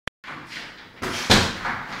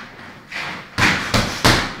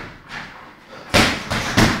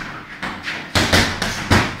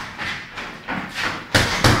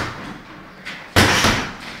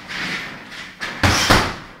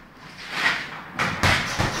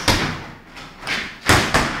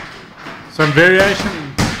Some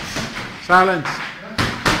variation. Silence.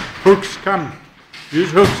 Hooks come. Use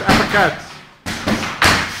hooks, uppercuts.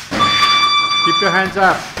 Keep your hands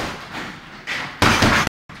up.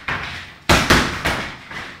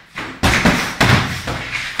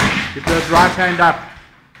 Keep that right hand up.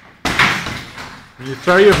 When you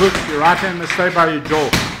throw your hook, your right hand must stay by your jaw.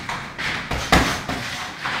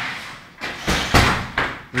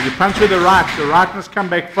 When you punch with the right must come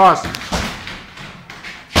back fast.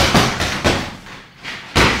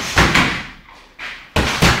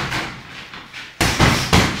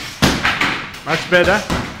 Much better.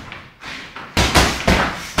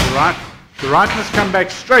 The right must come back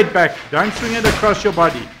straight back. Don't swing it across your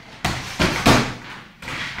body.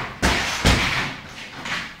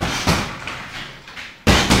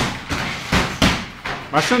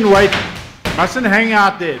 Mustn't wait. Mustn't hang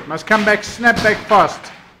out there. It must come back, snap back fast.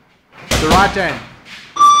 The right hand.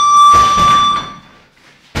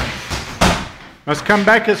 Must come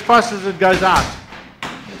back as fast as it goes out.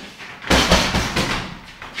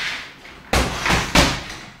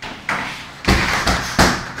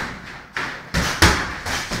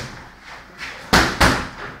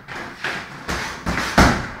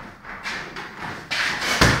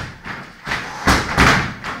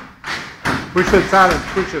 Push it, silence,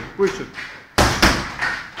 push it, push it.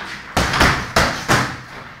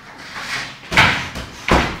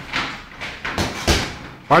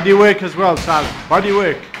 Body work as well, silence. Body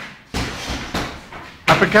work.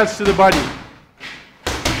 Uppercuts to the body.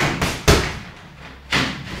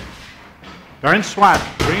 Don't swipe.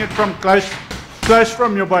 Bring it from close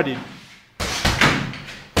from your body.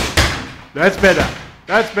 That's better.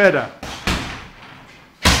 That's better.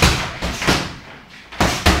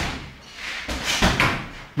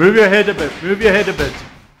 Move your head a bit, move your head a bit.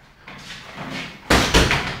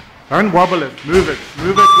 Don't wobble it, move it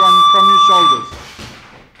from your shoulders.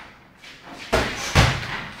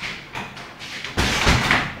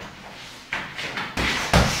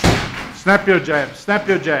 Snap your jab, snap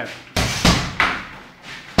your jab.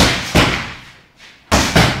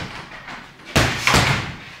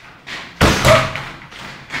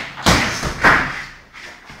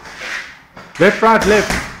 Left, right,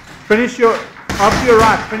 left. Finish your... After your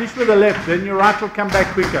right, finish with the left, then your right will come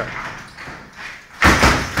back quicker.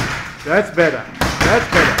 That's better.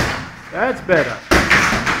 That's better. That's better.